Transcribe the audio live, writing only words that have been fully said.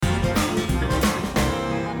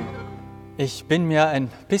Ich bin mir ein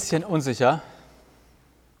bisschen unsicher,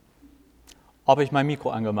 ob ich mein Mikro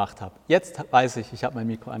angemacht habe. Jetzt weiß ich, ich habe mein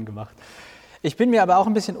Mikro angemacht. Ich bin mir aber auch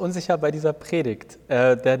ein bisschen unsicher bei dieser Predigt,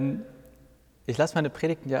 denn ich lasse meine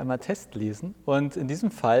Predigten ja immer testlesen und in diesem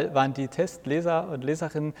Fall waren die Testleser und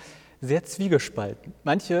Leserinnen sehr zwiegespalten.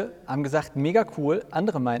 Manche haben gesagt, mega cool,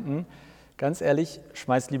 andere meinten, ganz ehrlich,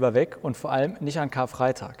 schmeiß lieber weg und vor allem nicht an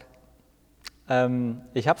Karfreitag.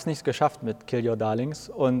 Ich habe es nicht geschafft mit Kill Your Darlings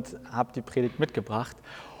und habe die Predigt mitgebracht.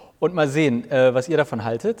 Und mal sehen, was ihr davon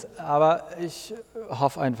haltet. Aber ich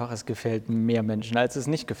hoffe einfach, es gefällt mehr Menschen, als es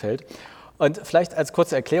nicht gefällt. Und vielleicht als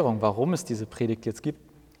kurze Erklärung, warum es diese Predigt jetzt gibt.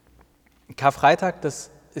 Karfreitag,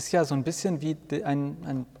 das ist ja so ein bisschen wie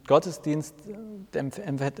ein Gottesdienst, der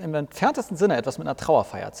im entferntesten Sinne etwas mit einer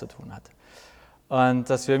Trauerfeier zu tun hat. Und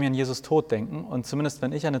dass wir mir an Jesus Tod denken. Und zumindest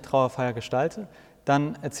wenn ich eine Trauerfeier gestalte,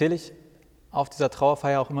 dann erzähle ich auf dieser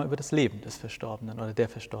Trauerfeier auch immer über das Leben des Verstorbenen oder der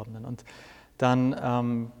Verstorbenen. Und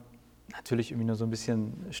dann natürlich irgendwie nur so ein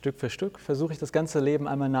bisschen Stück für Stück versuche ich das ganze Leben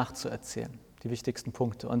einmal nachzuerzählen, die wichtigsten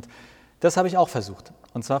Punkte. Und das habe ich auch versucht,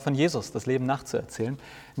 und zwar von Jesus, das Leben nachzuerzählen.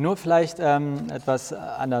 Nur vielleicht etwas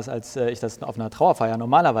anders, als ich das auf einer Trauerfeier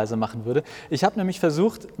normalerweise machen würde. Ich habe nämlich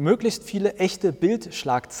versucht, möglichst viele echte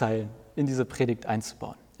Bildschlagzeilen in diese Predigt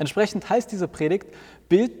einzubauen. Entsprechend heißt diese Predigt,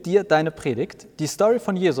 Bild dir deine Predigt, die Story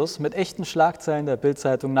von Jesus mit echten Schlagzeilen der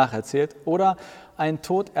Bild-Zeitung nacherzählt oder ein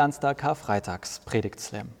todernster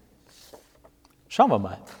Karfreitags-PredigtSlam. Schauen wir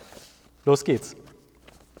mal. Los geht's.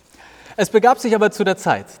 Es begab sich aber zu der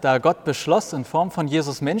Zeit, da Gott beschloss, in Form von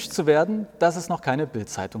Jesus Mensch zu werden, dass es noch keine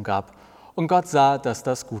Bild-Zeitung gab. Und Gott sah, dass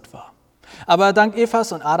das gut war. Aber dank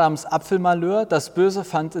Evas und Adams Apfelmalheur, das Böse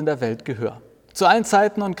fand in der Welt Gehör. Zu allen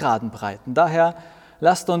Zeiten und Graden breiten. Daher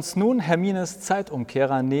lasst uns nun Hermines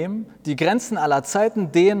Zeitumkehrer nehmen, die Grenzen aller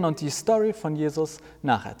Zeiten dehnen und die Story von Jesus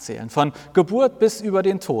nacherzählen. Von Geburt bis über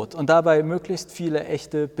den Tod und dabei möglichst viele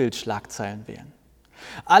echte Bildschlagzeilen wählen.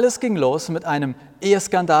 Alles ging los mit einem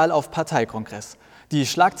Eheskandal auf Parteikongress. Die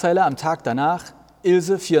Schlagzeile am Tag danach: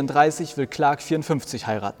 Ilse, 34, will Clark, 54,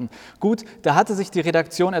 heiraten. Gut, da hatte sich die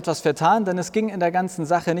Redaktion etwas vertan, denn es ging in der ganzen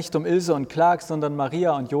Sache nicht um Ilse und Clark, sondern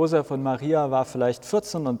Maria und Josef. Und Maria war vielleicht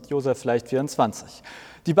 14 und Josef vielleicht 24.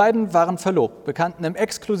 Die beiden waren verlobt, bekannten im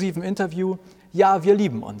exklusiven Interview: Ja, wir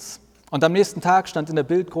lieben uns. Und am nächsten Tag stand in der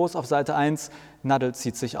Bild groß auf Seite 1, Nadel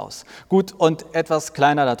zieht sich aus. Gut, und etwas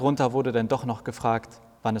kleiner darunter wurde dann doch noch gefragt,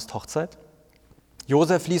 wann ist Hochzeit?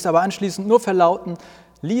 Josef ließ aber anschließend nur verlauten,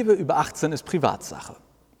 Liebe über 18 ist Privatsache.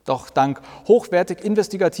 Doch dank hochwertig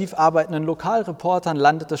investigativ arbeitenden Lokalreportern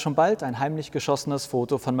landete schon bald ein heimlich geschossenes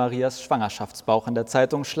Foto von Marias Schwangerschaftsbauch in der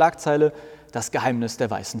Zeitung, Schlagzeile: Das Geheimnis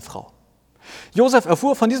der weißen Frau. Josef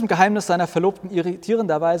erfuhr von diesem Geheimnis seiner Verlobten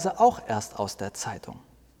irritierenderweise auch erst aus der Zeitung.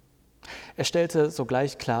 Er stellte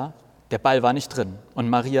sogleich klar, der Ball war nicht drin, und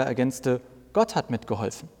Maria ergänzte, Gott hat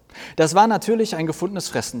mitgeholfen. Das war natürlich ein gefundenes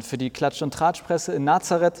Fressen für die Klatsch- und Tratschpresse in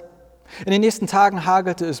Nazareth. In den nächsten Tagen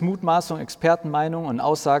hagelte es Mutmaßungen, Expertenmeinungen und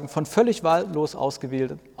Aussagen von völlig wahllos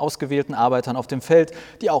ausgewählten Arbeitern auf dem Feld,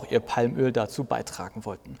 die auch ihr Palmöl dazu beitragen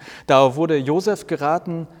wollten. Da wurde Josef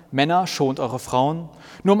geraten, Männer, schont eure Frauen,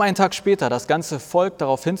 nur um einen Tag später das ganze Volk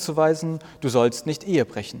darauf hinzuweisen, du sollst nicht Ehe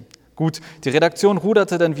brechen. Gut, die Redaktion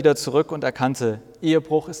ruderte dann wieder zurück und erkannte,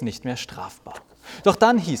 Ehebruch ist nicht mehr strafbar. Doch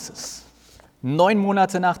dann hieß es: 9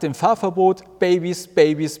 Monate nach dem Fahrverbot, Babys,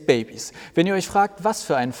 Babys, Babys. Wenn ihr euch fragt, was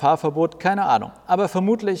für ein Fahrverbot, keine Ahnung. Aber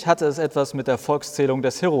vermutlich hatte es etwas mit der Volkszählung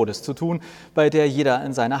des Herodes zu tun, bei der jeder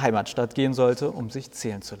in seine Heimatstadt gehen sollte, um sich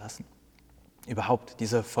zählen zu lassen. Überhaupt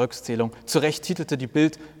diese Volkszählung. Zu Recht titelte die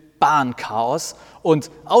Bild Bahnchaos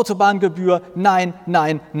und Autobahngebühr, nein,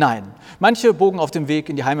 nein, nein. Manche bogen auf dem Weg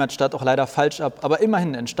in die Heimatstadt auch leider falsch ab, aber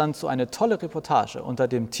immerhin entstand so eine tolle Reportage unter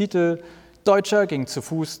dem Titel Deutscher ging zu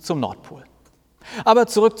Fuß zum Nordpol. Aber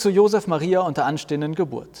zurück zu Josef Maria und der anstehenden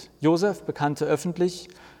Geburt. Josef bekannte öffentlich,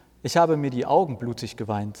 ich habe mir die Augen blutig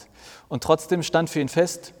geweint. Und trotzdem stand für ihn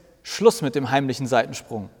fest, Schluss mit dem heimlichen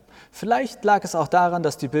Seitensprung. Vielleicht lag es auch daran,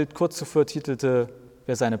 dass die Bild kurz zuvor titelte,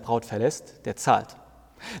 wer seine Braut verlässt, der zahlt.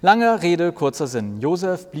 Lange Rede, kurzer Sinn.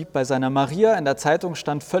 Josef blieb bei seiner Maria, in der Zeitung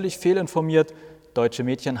stand völlig fehlinformiert, deutsche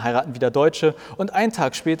Mädchen heiraten wieder Deutsche und einen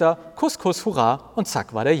Tag später, Kuss, Kuss, Hurra und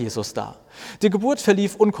zack war der Jesus da. Die Geburt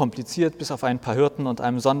verlief unkompliziert, bis auf ein paar Hirten und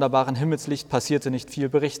einem sonderbaren Himmelslicht passierte nicht viel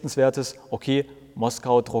Berichtenswertes. Okay,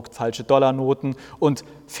 Moskau druckt falsche Dollarnoten und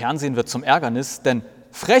Fernsehen wird zum Ärgernis, denn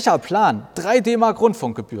frecher Plan, 3 D-Mark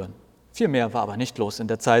Rundfunkgebühren. Viel mehr war aber nicht los in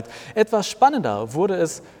der Zeit. Etwas spannender wurde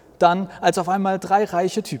es dann, als auf einmal 3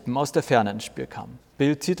 reiche Typen aus der Ferne ins Spiel kamen.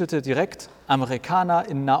 Bild titelte direkt, Amerikaner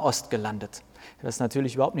in Nahost gelandet. Was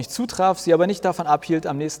natürlich überhaupt nicht zutraf, sie aber nicht davon abhielt,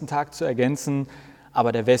 am nächsten Tag zu ergänzen,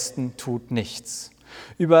 aber der Westen tut nichts.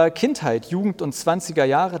 Über Kindheit, Jugend und 20er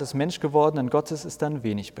Jahre des menschgewordenen Gottes ist dann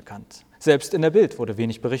wenig bekannt. Selbst in der Bild wurde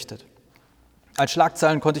wenig berichtet. Als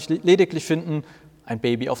Schlagzeilen konnte ich lediglich finden, ein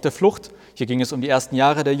Baby auf der Flucht, hier ging es um die ersten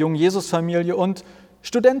Jahre der jungen Jesusfamilie und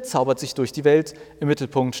Student zaubert sich durch die Welt. Im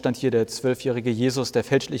Mittelpunkt stand hier der 12-jährige Jesus, der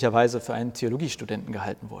fälschlicherweise für einen Theologiestudenten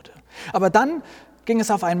gehalten wurde. Aber dann ging es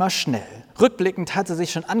auf einmal schnell. Rückblickend hatte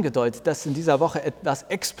sich schon angedeutet, dass in dieser Woche etwas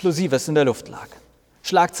Explosives in der Luft lag.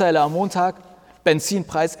 Schlagzeile am Montag,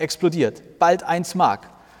 Benzinpreis explodiert, bald 1 Mark.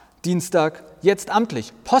 Dienstag, jetzt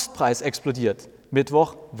amtlich, Postpreis explodiert.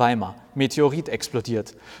 Mittwoch, Weimar, Meteorit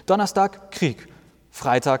explodiert. Donnerstag, Krieg.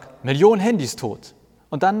 Freitag, Millionen Handys tot.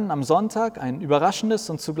 Und dann am Sonntag ein überraschendes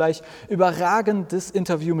und zugleich überragendes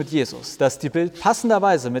Interview mit Jesus, das die Bild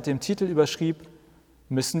passenderweise mit dem Titel überschrieb: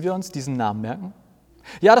 Müssen wir uns diesen Namen merken?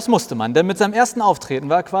 Ja, das musste man, denn mit seinem ersten Auftreten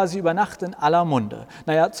war er quasi über Nacht in aller Munde.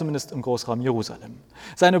 Naja, zumindest im Großraum Jerusalem.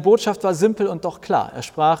 Seine Botschaft war simpel und doch klar. Er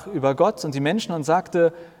sprach über Gott und die Menschen und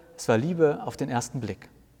sagte, es war Liebe auf den ersten Blick.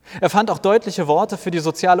 Er fand auch deutliche Worte für die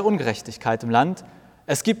soziale Ungerechtigkeit im Land.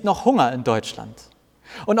 Es gibt noch Hunger in Deutschland.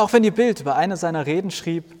 Und auch wenn die Bild über eine seiner Reden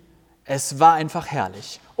schrieb, es war einfach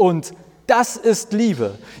herrlich. Und das ist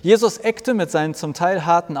Liebe. Jesus eckte mit seinen zum Teil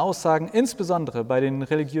harten Aussagen insbesondere bei den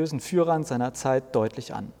religiösen Führern seiner Zeit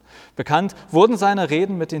deutlich an. Bekannt wurden seine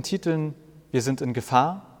Reden mit den Titeln Wir sind in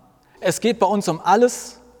Gefahr, Es geht bei uns um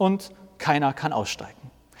alles und keiner kann aussteigen.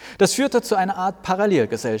 Das führte zu einer Art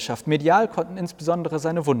Parallelgesellschaft. Medial konnten insbesondere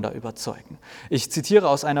seine Wunder überzeugen. Ich zitiere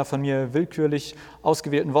aus einer von mir willkürlich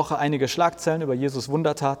ausgewählten Woche einige Schlagzeilen über Jesus'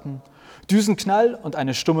 Wundertaten. Düsenknall und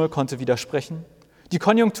eine Stumme konnte widersprechen. Die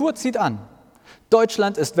Konjunktur zieht an.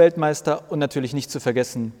 Deutschland ist Weltmeister und natürlich nicht zu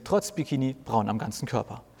vergessen, trotz Bikini braun am ganzen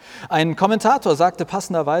Körper. Ein Kommentator sagte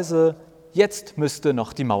passenderweise, jetzt müsste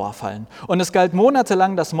noch die Mauer fallen. Und es galt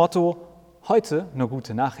monatelang das Motto, heute nur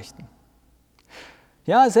gute Nachrichten.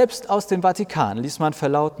 Ja, selbst aus dem Vatikan ließ man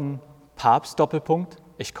verlauten, Papst, Doppelpunkt,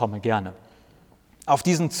 ich komme gerne. Auf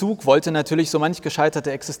diesen Zug wollte natürlich so manch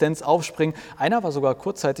gescheiterte Existenz aufspringen. Einer war sogar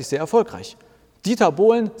kurzzeitig sehr erfolgreich. Dieter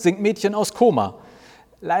Bohlen singt Mädchen aus Koma.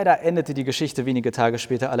 Leider endete die Geschichte wenige Tage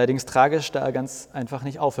später allerdings tragisch, da er ganz einfach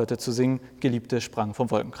nicht aufhörte zu singen. Geliebte sprang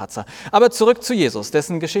vom Wolkenkratzer. Aber zurück zu Jesus,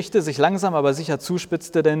 dessen Geschichte sich langsam aber sicher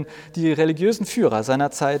zuspitzte, denn die religiösen Führer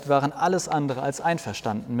seiner Zeit waren alles andere als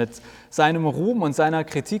einverstanden mit seinem Ruhm und seiner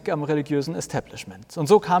Kritik am religiösen Establishment. Und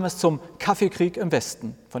so kam es zum Kaffeekrieg im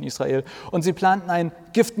Westen von Israel und sie planten einen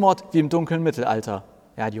Giftmord wie im dunklen Mittelalter.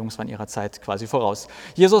 Ja, die Jungs waren ihrer Zeit quasi voraus.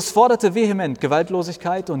 Jesus forderte vehement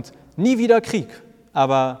Gewaltlosigkeit und nie wieder Krieg.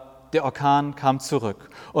 Aber der Orkan kam zurück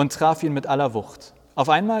und traf ihn mit aller Wucht. Auf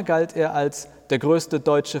einmal galt er als der größte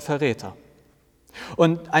deutsche Verräter.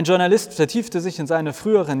 Und ein Journalist vertiefte sich in seine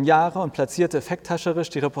früheren Jahre und platzierte effekthascherisch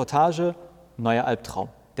die Reportage Neuer Albtraum,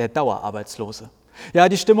 der Dauerarbeitslose. Ja,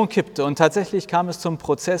 die Stimmung kippte und tatsächlich kam es zum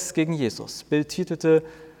Prozess gegen Jesus. Bild titelte,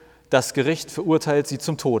 das Gericht verurteilt sie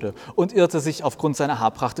zum Tode und irrte sich aufgrund seiner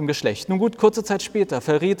Haarpracht im Geschlecht. Nun gut, kurze Zeit später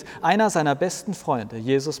verriet einer seiner besten Freunde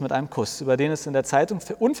Jesus mit einem Kuss, über den es in der Zeitung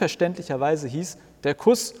unverständlicherweise hieß, der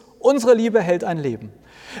Kuss, unsere Liebe hält ein Leben.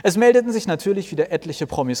 Es meldeten sich natürlich wieder etliche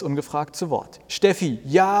Promis ungefragt zu Wort. Steffi,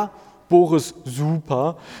 ja, Boris,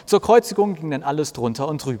 super. Zur Kreuzigung ging dann alles drunter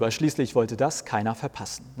und drüber. Schließlich wollte das keiner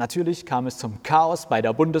verpassen. Natürlich kam es zum Chaos bei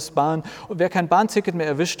der Bundesbahn und wer kein Bahnticket mehr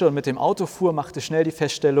erwischte und mit dem Auto fuhr, machte schnell die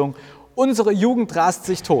Feststellung, unsere Jugend rast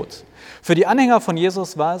sich tot. Für die Anhänger von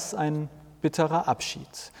Jesus war es ein bitterer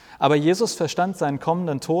Abschied. Aber Jesus verstand seinen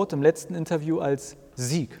kommenden Tod im letzten Interview als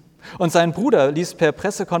Sieg. Und sein Bruder ließ per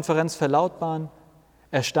Pressekonferenz verlautbaren,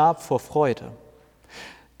 er starb vor Freude.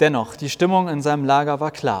 Dennoch, die Stimmung in seinem Lager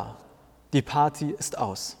war klar. Die Party ist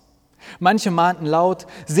aus. Manche mahnten laut,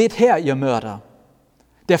 seht her, ihr Mörder.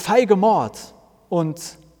 Der feige Mord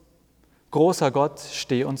und großer Gott,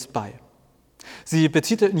 steh uns bei. Sie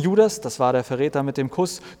betitelten Judas, das war der Verräter mit dem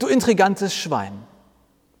Kuss, du intrigantes Schwein.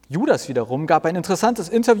 Judas wiederum gab ein interessantes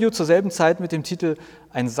Interview zur selben Zeit mit dem Titel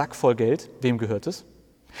Ein Sack voll Geld. Wem gehört es?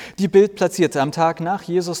 Die Bild platzierte am Tag nach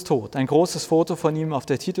Jesus Tod ein großes Foto von ihm auf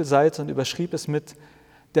der Titelseite und überschrieb es mit,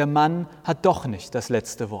 der Mann hat doch nicht das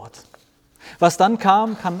letzte Wort. Was dann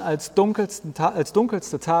kam, kann als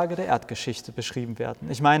dunkelste Tage der Erdgeschichte beschrieben werden.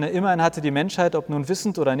 Ich meine, immerhin hatte die Menschheit, ob nun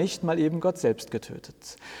wissend oder nicht, mal eben Gott selbst getötet.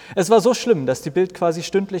 Es war so schlimm, dass die Bild quasi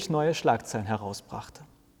stündlich neue Schlagzeilen herausbrachte.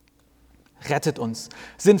 Rettet uns,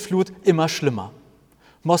 Sintflut immer schlimmer.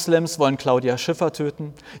 Moslems wollen Claudia Schiffer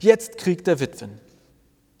töten, jetzt Krieg der Witwen.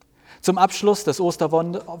 Zum Abschluss des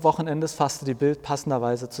Osterwochenendes fasste die Bild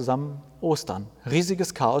passenderweise zusammen Ostern.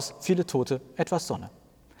 Riesiges Chaos, viele Tote, etwas Sonne.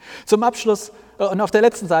 Zum Abschluss und auf der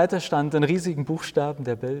letzten Seite stand in riesigen Buchstaben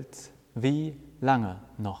der Bild, wie lange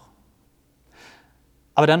noch?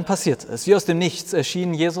 Aber dann passierte es. Wie aus dem Nichts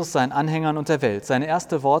erschien Jesus seinen Anhängern und der Welt. Seine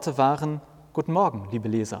ersten Worte waren: Guten Morgen, liebe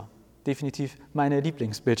Leser. Definitiv meine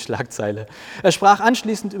Lieblingsbildschlagzeile. Er sprach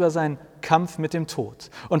anschließend über seinen Kampf mit dem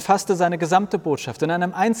Tod und fasste seine gesamte Botschaft in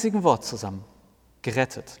einem einzigen Wort zusammen: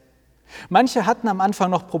 gerettet. Manche hatten am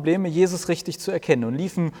Anfang noch Probleme, Jesus richtig zu erkennen und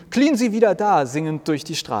liefen "Clean sie wieder da" singend durch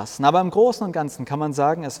die Straßen. Aber im Großen und Ganzen kann man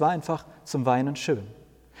sagen, es war einfach zum Weinen schön.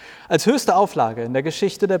 Als höchste Auflage in der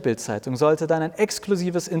Geschichte der Bild-Zeitung sollte dann ein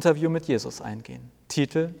exklusives Interview mit Jesus eingehen.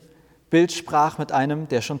 Titel: Bild sprach mit einem,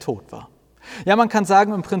 der schon tot war. Ja, man kann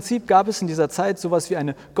sagen, im Prinzip gab es in dieser Zeit sowas wie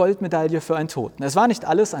eine Goldmedaille für einen Toten. Es war nicht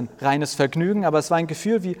alles ein reines Vergnügen, aber es war ein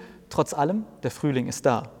Gefühl wie, trotz allem, der Frühling ist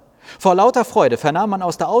da. Vor lauter Freude vernahm man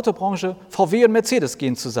aus der Autobranche, VW und Mercedes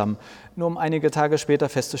gehen zusammen, nur um einige Tage später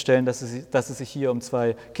festzustellen, dass es sich hier um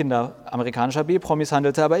 2 Kinder amerikanischer B-Promis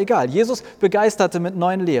handelte. Aber egal, Jesus begeisterte mit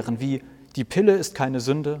neuen Lehren wie: Die Pille ist keine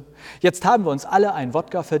Sünde, jetzt haben wir uns alle einen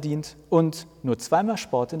Wodka verdient und nur 2-mal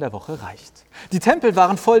Sport in der Woche reicht. Die Tempel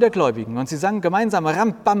waren voll der Gläubigen und sie sangen gemeinsam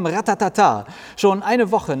Ram, Bam, Ratatata. Schon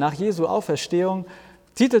eine Woche nach Jesu Auferstehung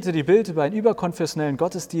titelte die Bild über einen überkonfessionellen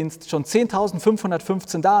Gottesdienst: Schon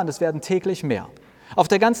 10.515 da und es werden täglich mehr. Auf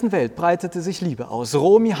der ganzen Welt breitete sich Liebe aus.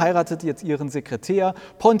 Romy heiratet jetzt ihren Sekretär,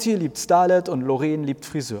 Ponti liebt Starlet und Lorraine liebt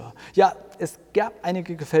Friseur. Ja, es gab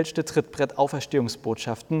einige gefälschte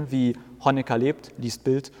Trittbrett-Auferstehungsbotschaften wie Honecker lebt, liest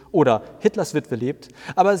Bild, oder Hitlers Witwe lebt,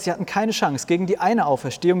 aber sie hatten keine Chance gegen die eine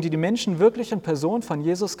Auferstehung, die die Menschen wirklich in Person von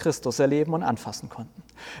Jesus Christus erleben und anfassen konnten.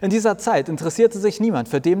 In dieser Zeit interessierte sich niemand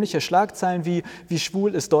für dämliche Schlagzeilen wie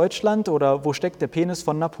schwul ist Deutschland oder wo steckt der Penis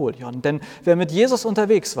von Napoleon. Denn wer mit Jesus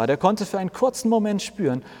unterwegs war, der konnte für einen kurzen Moment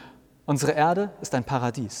spüren: Unsere Erde ist ein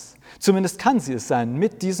Paradies. Zumindest kann sie es sein,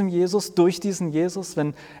 mit diesem Jesus, durch diesen Jesus,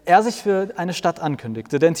 wenn er sich für eine Stadt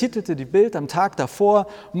ankündigte. Denn titelte die Bild am Tag davor: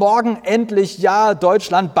 Morgen endlich, ja,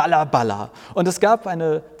 Deutschland, balla, balla. Und es gab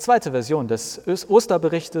eine zweite Version des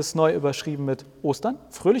Osterberichtes, neu überschrieben mit: Ostern,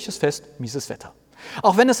 fröhliches Fest, mieses Wetter.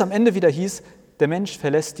 Auch wenn es am Ende wieder hieß: Der Mensch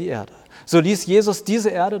verlässt die Erde. So ließ Jesus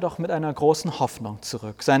diese Erde doch mit einer großen Hoffnung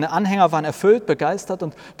zurück. Seine Anhänger waren erfüllt, begeistert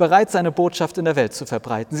und bereit, seine Botschaft in der Welt zu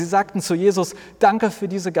verbreiten. Sie sagten zu Jesus: Danke für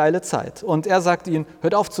diese geile Zeit. Und er sagte ihnen: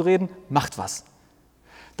 Hört auf zu reden, macht was.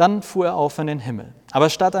 Dann fuhr er auf in den Himmel.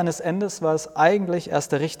 Aber statt eines Endes war es eigentlich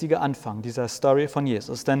erst der richtige Anfang dieser Story von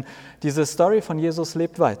Jesus. Denn diese Story von Jesus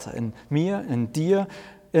lebt weiter in mir, in dir,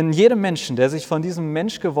 in jedem Menschen, der sich von diesem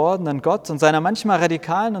menschgewordenen Gott und seiner manchmal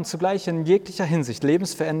radikalen und zugleich in jeglicher Hinsicht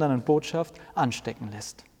lebensverändernden Botschaft anstecken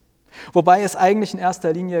lässt. Wobei es eigentlich in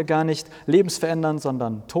erster Linie gar nicht lebensverändernd,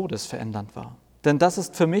 sondern todesverändernd war. Denn das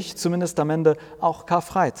ist für mich zumindest am Ende auch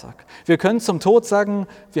Karfreitag. Wir können zum Tod sagen: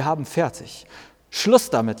 Wir haben fertig. Schluss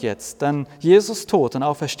damit jetzt, denn Jesus' Tod und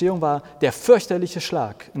Auferstehung war der fürchterliche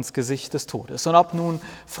Schlag ins Gesicht des Todes. Und ob nun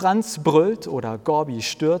Franz brüllt oder Gorbi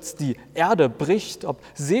stürzt, die Erde bricht, ob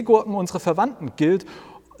Seegurken unsere Verwandten gilt,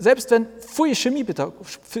 selbst wenn Pfui Chemiebutter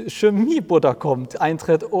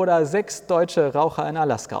eintritt oder 6 deutsche Raucher in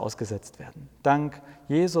Alaska ausgesetzt werden. Dank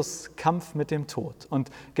Jesus Kampf mit dem Tod. Und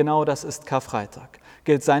genau das ist Karfreitag,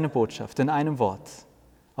 gilt seine Botschaft in einem Wort.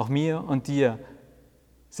 Auch mir und dir,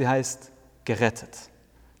 sie heißt: gerettet.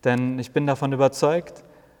 Denn ich bin davon überzeugt,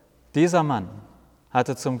 dieser Mann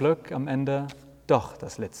hatte zum Glück am Ende doch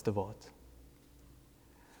das letzte Wort.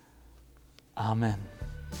 Amen.